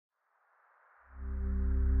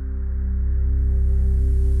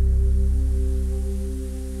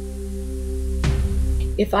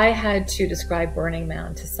If I had to describe Burning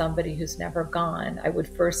Man to somebody who's never gone, I would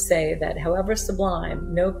first say that however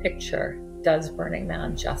sublime, no picture does Burning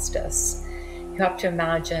Man justice. You have to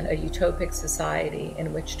imagine a utopic society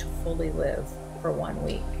in which to fully live for 1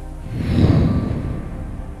 week.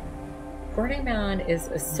 Burning Man is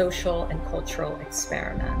a social and cultural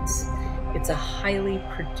experiment. It's a highly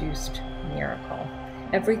produced miracle.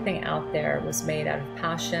 Everything out there was made out of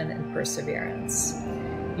passion and perseverance.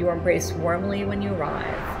 You are embraced warmly when you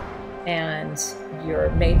arrive, and you're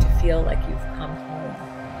made to feel like you've come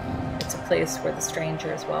home. It's a place where the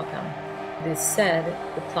stranger is welcome. It is said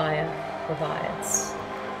the Playa provides,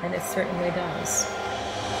 and it certainly does.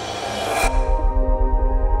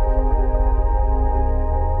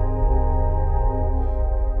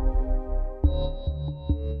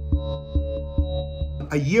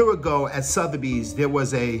 A year ago at Sotheby's, there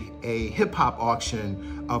was a hip-hop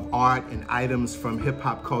auction of art and items from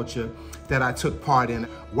hip-hop culture that I took part in.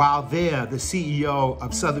 While there, the CEO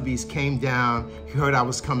of Sotheby's came down, he heard I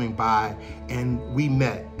was coming by, and we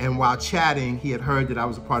met. And while chatting, he had heard that I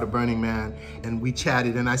was a part of Burning Man, and we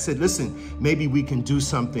chatted, and I said, listen, maybe we can do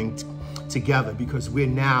something together because we're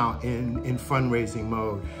now in fundraising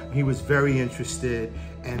mode. He was very interested,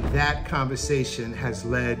 and that conversation has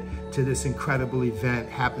led to this incredible event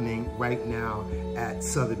happening right now at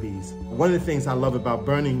Sotheby's. One of the things I love about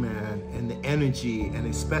Burning Man and the energy and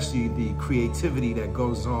especially the creativity that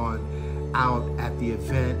goes on out at the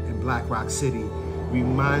event in Black Rock City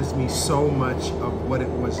reminds me so much of what it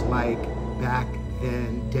was like back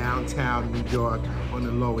then downtown New York on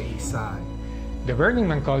the Lower East Side. The Burning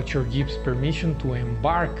Man culture gives permission to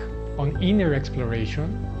embark on inner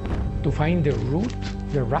exploration, to find the root,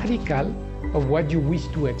 the radical of what you wish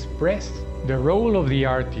to express. The role of the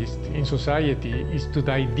artist in society is to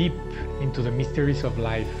dive deep into the mysteries of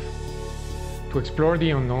life, to explore the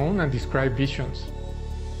unknown and describe visions.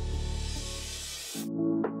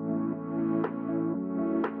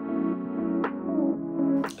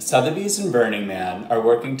 Sotheby's and Burning Man are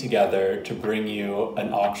working together to bring you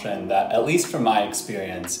an auction that, at least from my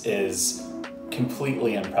experience, is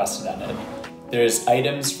completely unprecedented. There's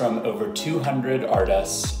items from over 200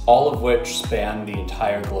 artists, all of which span the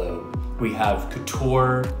entire globe. We have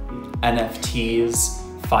couture,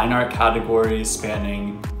 NFTs, fine art categories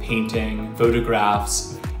spanning painting,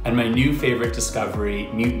 photographs, and my new favorite discovery,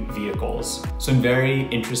 mutant vehicles. So I'm very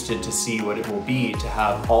interested to see what it will be to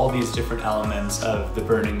have all these different elements of the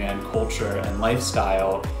Burning Man culture and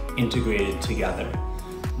lifestyle integrated together.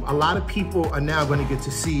 A lot of people are now going to get to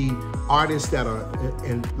see artists that are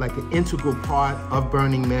like an integral part of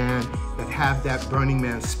Burning Man, that have that Burning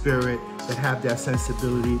Man spirit, that have that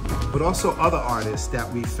sensibility, but also other artists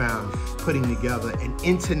that we found putting together an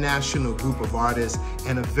international group of artists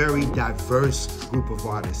and a very diverse group of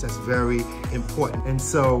artists. That's very important. And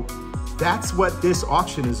so that's what this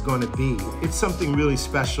auction is going to be. It's something really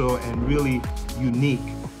special and really unique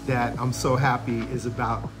that I'm so happy is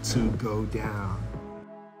about to go down.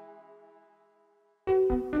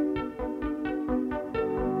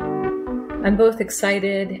 I'm both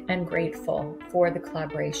excited and grateful for the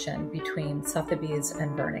collaboration between Sotheby's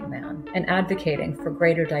and Burning Man, and advocating for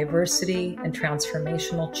greater diversity and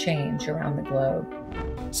transformational change around the globe.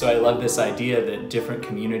 So I love this idea that different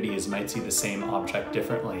communities might see the same object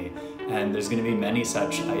differently, and there's going to be many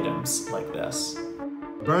such items like this.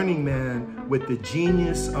 Burning Man, with the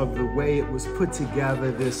genius of the way it was put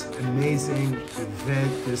together, this amazing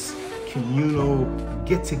event, this communal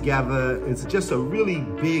get-together. It's just a really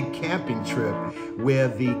big camping trip where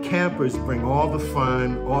the campers bring all the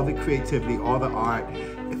fun, all the creativity, all the art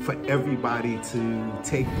for everybody to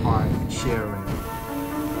take part in sharing.